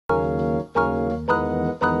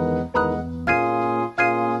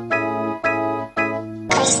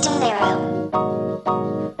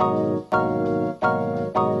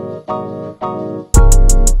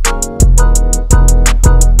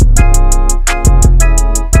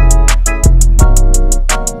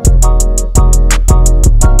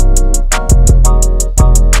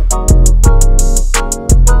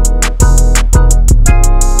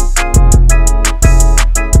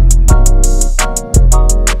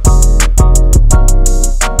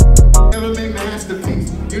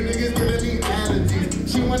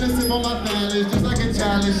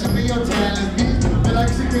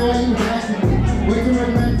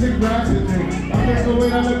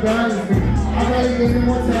get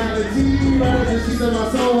immortality. Right after she's in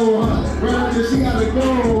my soul, right after she gotta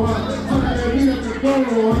go, talk out that beat up the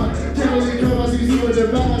floor, can't really come on CC with the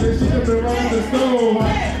bag, and she up and run the stove, I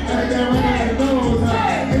got right out the nose,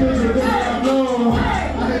 it was a good flow, I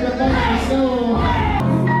hit the back of the stove.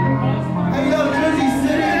 Hey yo, Jersey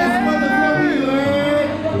City, this motherfucker, you heard?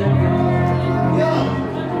 Yo,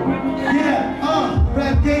 yeah,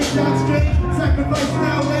 rap game, shot straight, sacrifice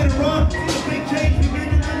now, later on, see the big change,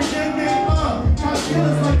 beginning of the game, top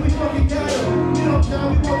killers like we fucking got them. We don't die,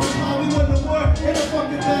 we won't fly, we win the war, in a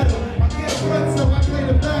fucking battle. I can't run, so I play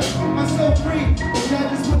the back, I'm so free, but y'all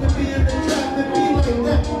just wanna be in the trap, and be like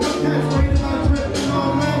that, I'm catch rated, I'm dripping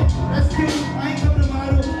all night, that's cute, I ain't come to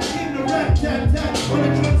model, I came to rap, tap, tap, on the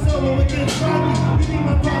drum solo against Bobby, you need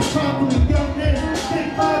my props properly, young man, Big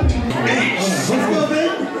Bobby. Let's go,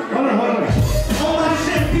 man. Hold on. All that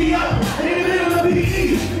shit, P.O. In the middle of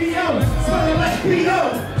B.E. P.O. Smelling like P.O.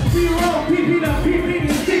 P-roll, P.P.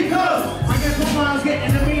 C-code. I guess my mom's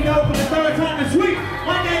getting the me know for the third time this week.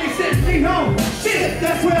 My daddy sends me home. Shit,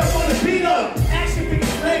 that's where I want to be though. Action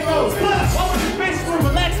figures, leg rolls. Plus, all of this bitch will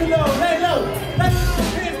relax a little, lay low. Let me know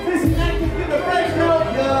hands pissing, I can get the break though.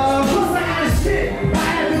 Plus, I got a shit. I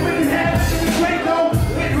had to win his head up in the great though.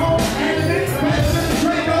 Went home, and the bitch, better than the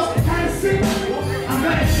trade though. Had a sick. I'm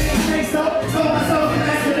glad she didn't say so. Told myself an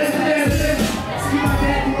accident to everything. See my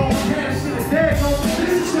dad do all my parents shit is there though.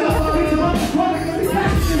 This is shit up, we come up with product and we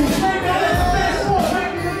catch shit. Hey, now that's the best sport.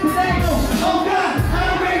 Back in the potato. Oh God, I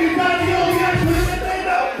don't make it down the old guy. Put him in there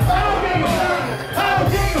though. I don't make it down. I don't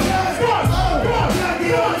make it down. Stop. Not the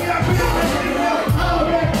old guy. Put him in there though. I don't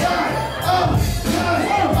make it down. Oh, God. Not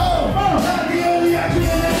the old guy. Put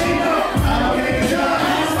him in there though. I don't make it down.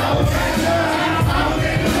 I don't make it down. I don't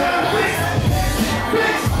make it down. Bitch.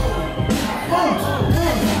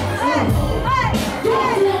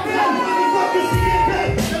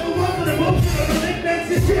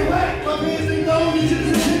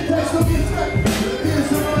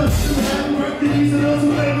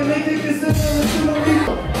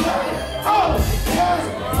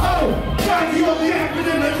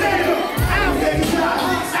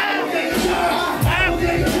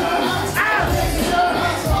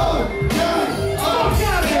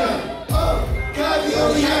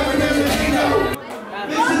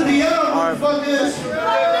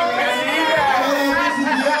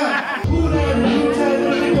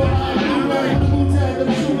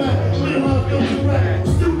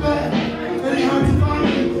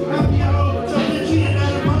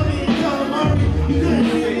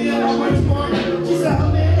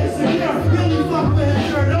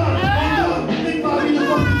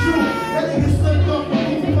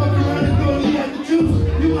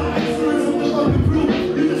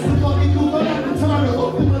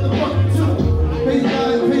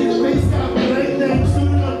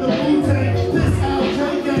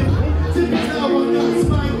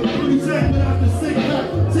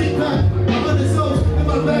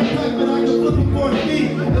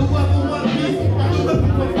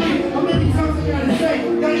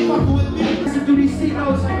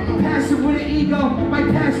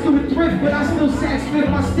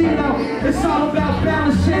 It's all about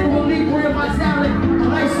balance, channel, Libra, and my talent.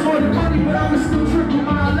 Life's more than money, but I was still tripping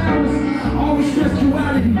my allowance. Always stress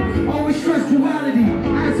duality, always stress duality.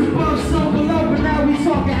 As above, so below, but now we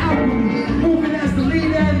talking outwardly. Moving as the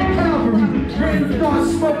leader and the cavalry. Random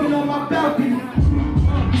thoughts smoking on my balcony.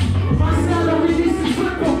 My salary needs to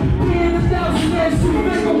triple. Paying 1,000 years too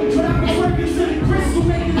fickle. But I've been working to the crystal,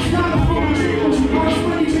 making it dollar for my legal. All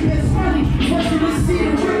money begets money. Working to see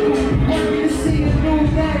the ripple. Working to see the new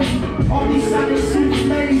day. All these Sunday suit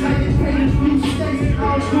ladies, I get paid in blue states. I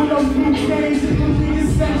don't do no blue days. If them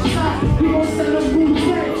niggas sell shots, we gon' sell a blue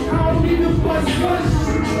day. I don't need to bust.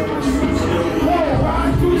 Whoa,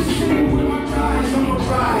 riding through the city with my guys, I'm a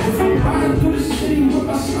ride. Riding through the city with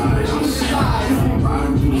my slide, I'm a slide.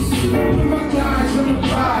 Riding through the city with my guys, I'm a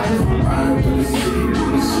ride. Riding through the city with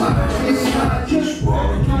my slide, it's not just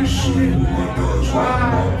riding through the city with my guys.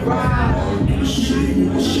 Ride. Riding through the city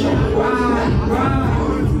with my slide. Ride.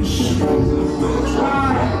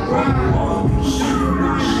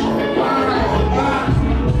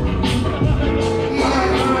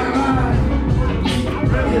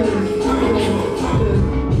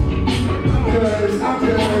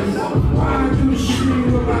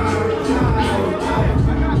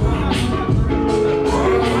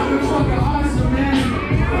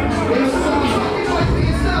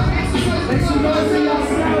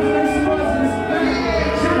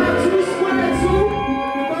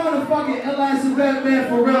 Man,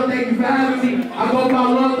 for real, thank you for having me. I go by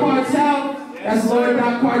Lord Cartel. That's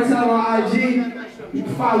Lord.Cartel on IG. You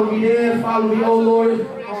can follow me there, follow me, oh Lord,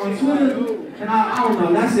 on Twitter. And I don't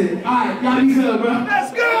know, that's it. Alright, y'all be good, bro.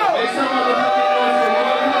 Let's go! Make some motherfucking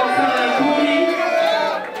noise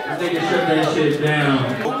for They can shut that shit down.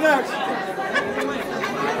 Who next?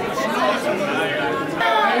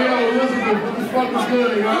 Hey, yo, Elizabeth, what the fuck is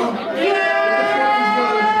good, yo?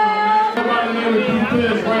 Nobody named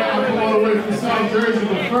DUPIZZ, right? I come all the way from South Jersey,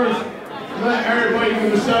 but first, let everybody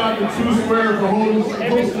give a shout out to Two Square for hosting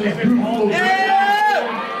this beautiful event.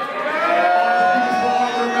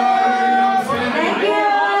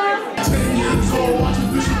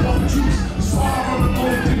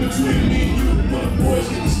 Between me and you, when the boys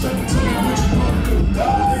get stuck and tell me what you gonna do.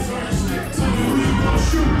 They first stick to you, who you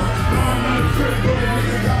gonna shoot? Now I'm not a crib, but a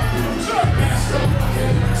nigga got blues. Mask up, I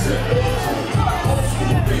can't even sit those. Old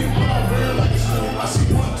school beat, but I'm real like it's new. I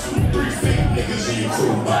see 1, 2, 3 fake niggas in your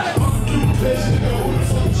crew. I'm DUPIZZ, nigga, who the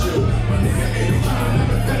fuck is you? My nigga ain't kind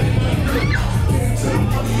of that ain't nothing good. Can't tell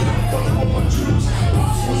money, I'm fucking with my juice.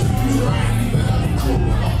 Boss was a user, I ain't even have a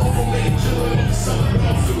clue. I'm overmade, chillin', and selling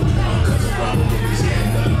raw food. Cause around the niggas,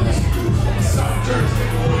 yeah, nothing. South Jersey,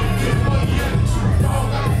 nigga, wouldn't get money attitude. I don't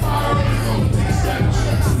got a fire on the phone, take a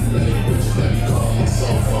statue. Too many bitches, let me call my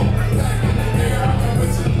cell phone. Back in the air, I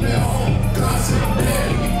went to the mail home. God said, man,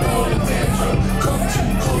 you know the damn truck. Come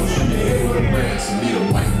too close, you can hear with a ranch. Need a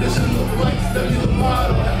white bitch that look like that little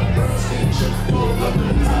model. Have a brown skin chick, pull up in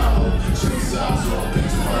the Tahoe. Chase out, so I'll pay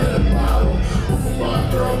 200 a bottle. Over my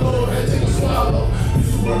girl, go ahead, take a swallow.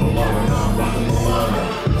 Used to work a lot, now I'm rocking the line.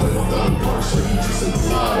 Went without a park, so you just in the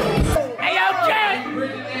lotto.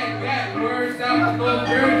 Bridging that gap, words out the book,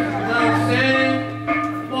 you know what I'm saying?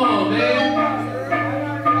 Come on, man.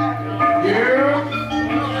 Yeah.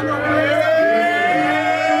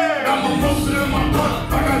 I'm a roasted in my butt.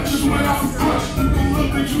 I got just went off a crush. You can look,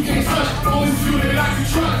 but you can't touch. Only few that I can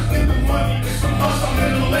trust. Get the money, it's a must. I'm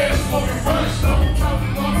in the land smoking runs. Don't count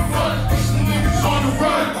them on the front. Some niggas on the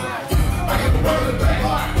run. I get the word in the back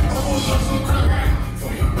line. Almost up some crack right.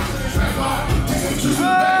 For your bitch in the track line. Take them to the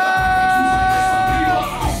back.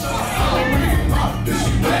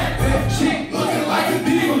 Looking like a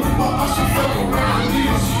diva, but I should fuck around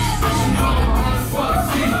leaders. Pushing all around the fuck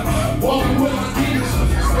season. Walking with my demons,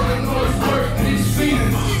 spending all this work and it's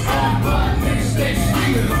feeding. All black niggas stay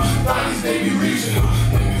speaking. Bodies they be reaching.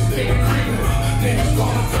 Niggas they be creeping. Niggas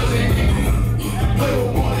gone cause they need me. Play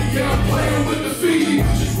with water, yeah, I'm playing with the feet.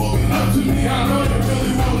 Just walking up to me, I know you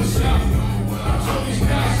really wanna stop. When I told these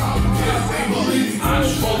guys how to get, they believe me. I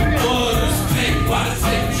just smoke blood, it's pain, why to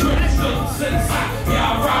take trips, sit inside. Yeah,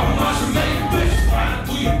 I ride with my Jamaican bitch. Riding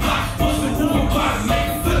through your block, bustin' through my block, make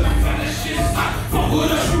a flip. Got that shit hot. Fuck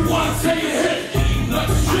with us, you wanna take a hit. You nut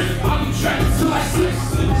the strip, I'll be trapping till I slip.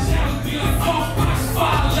 Shadows be like false, box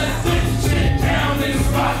fire, let this shit down in the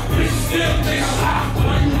spot. Bitch, still niggas hot.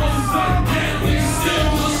 When you want to say damn, niggas still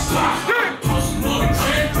on the spot. Postin' on the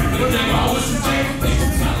train, but then I was in jail.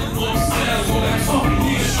 Niggas telling on themselves, all that talking,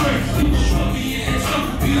 niggas straight. People show me in and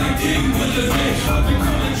jump, be like digging with the bitch. They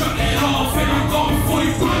come and drop that off, and I'm going before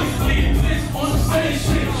you break. On the stage,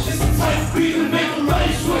 shit, it's the type of beat to make a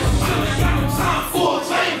lane switch. Still ain't got no time for a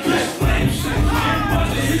lame bitch. Lame shit, I'm about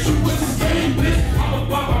to hit you with this game, bitch. I'm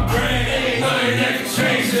about my brain, ain't nothing that can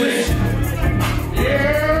change this.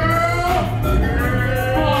 Yeah!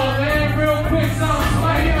 Come on, man, real quick, something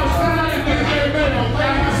right here. Shout out to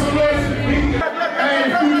some noise in the beat. Hey,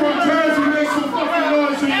 if you from Jersey, make some fucking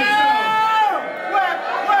noise in your sound.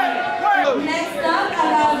 Next up, I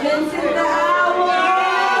got Vincent the Amour.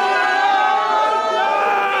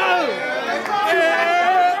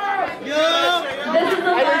 This is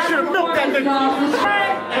the last performance.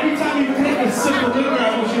 Every time you take a sip of liquor, I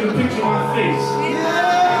want you to picture my face.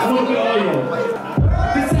 I look at all y'all.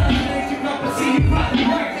 This time you think you got to see you probably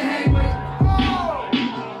work to hang with.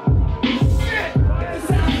 This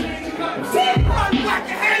time you think you got to see you probably work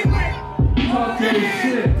to hang with. Talking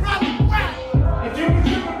shit. If you were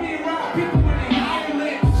tripping me around people when they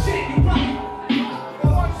violate shit, you probably.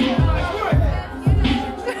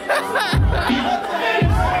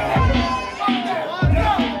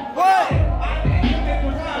 What? I ain't been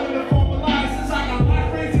around with a formalized since I got my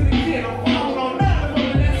friends in the kid. I'm following on now.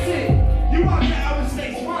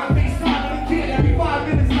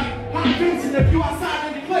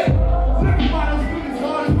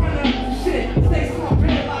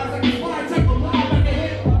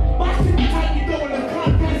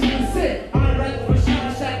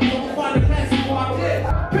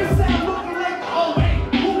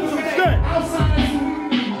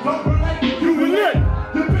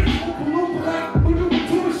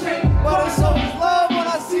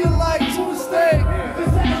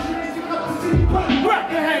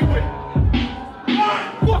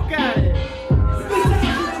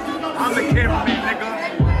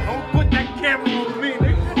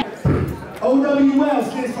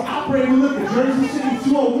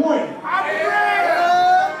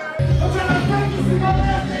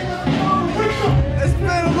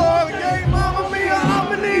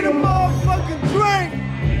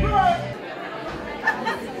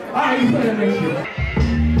 you better make it.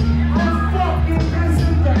 I'm fucking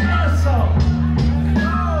Vincent the asshole.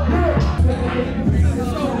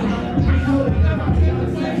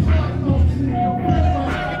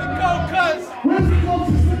 Where's the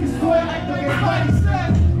closest liquor store? Like the everybody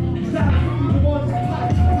said. Stop the ones that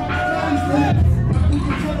like we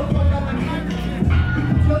can tell the fuck out like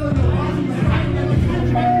tell them the ones who's fighting in the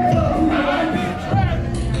country.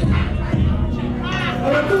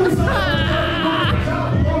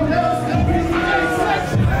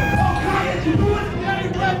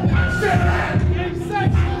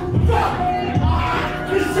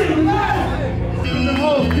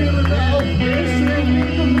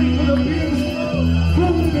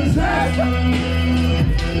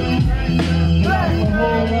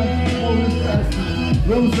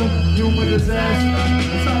 Rosa, human disaster.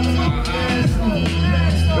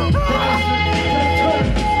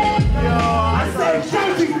 Yo, I say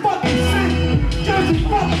Jersey fucking shit. Jersey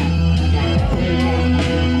fucking.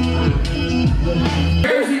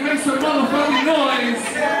 Jersey, make some motherfucking noise.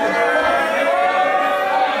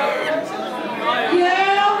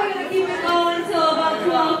 Yeah, we're gonna keep it going until about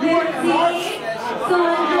 12:15. So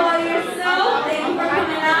enjoy yourself. Thank you for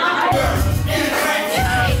coming out.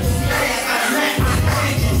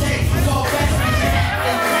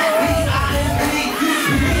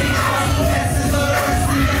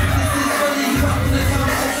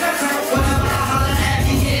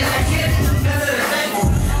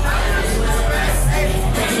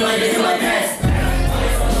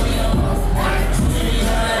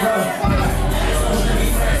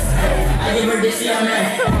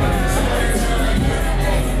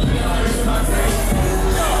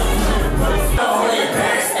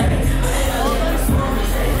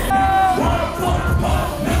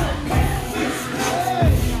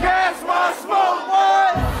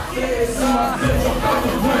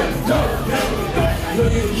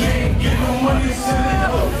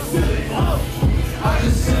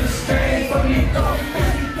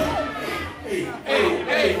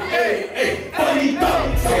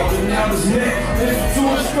 Now this neck, this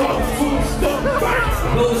two stuff,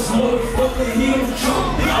 blow this motherfucker, he don't